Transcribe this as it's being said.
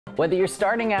Whether you're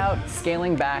starting out,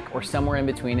 scaling back, or somewhere in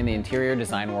between in the interior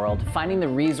design world, finding the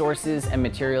resources and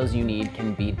materials you need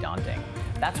can be daunting.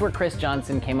 That's where Chris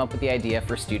Johnson came up with the idea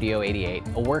for Studio 88,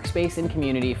 a workspace and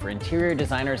community for interior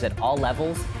designers at all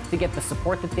levels to get the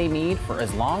support that they need for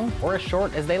as long or as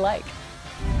short as they like.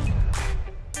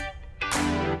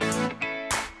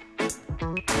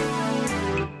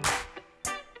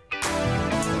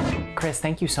 Chris,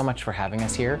 thank you so much for having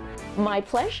us here. My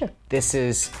pleasure. This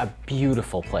is a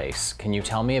beautiful place. Can you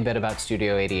tell me a bit about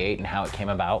Studio 88 and how it came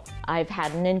about? I've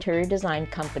had an interior design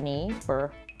company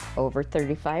for over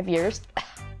 35 years.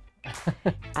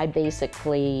 I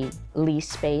basically lease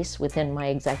space within my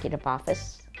executive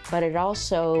office, but it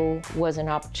also was an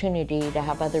opportunity to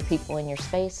have other people in your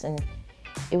space, and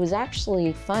it was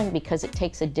actually fun because it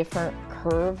takes a different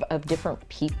curve of different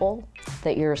people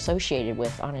that you're associated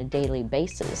with on a daily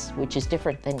basis, which is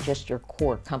different than just your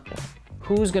core company.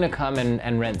 Who's going to come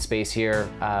and rent space here,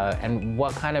 and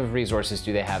what kind of resources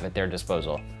do they have at their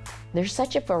disposal? There's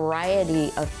such a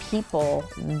variety of people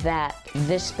that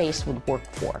this space would work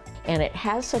for. And it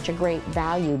has such a great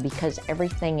value because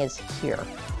everything is here.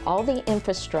 All the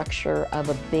infrastructure of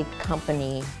a big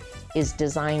company is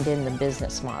designed in the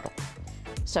business model.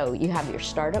 So you have your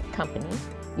startup company.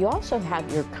 You also have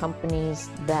your companies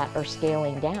that are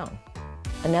scaling down.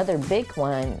 Another big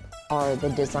one are the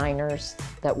designers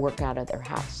that work out of their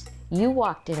house. You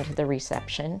walked into the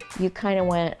reception, you kind of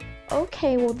went,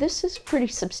 okay, well, this is a pretty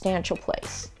substantial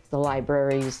place. The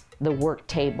libraries, the work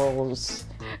tables,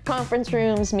 conference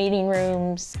rooms, meeting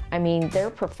rooms. I mean, their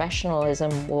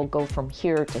professionalism will go from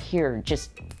here to here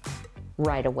just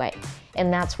right away.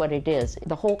 And that's what it is.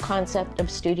 The whole concept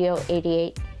of Studio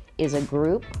 88 is a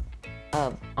group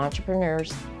of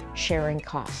entrepreneurs sharing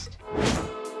cost.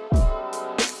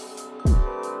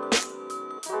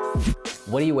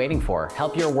 What are you waiting for?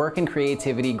 Help your work and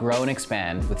creativity grow and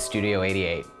expand with Studio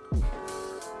 88.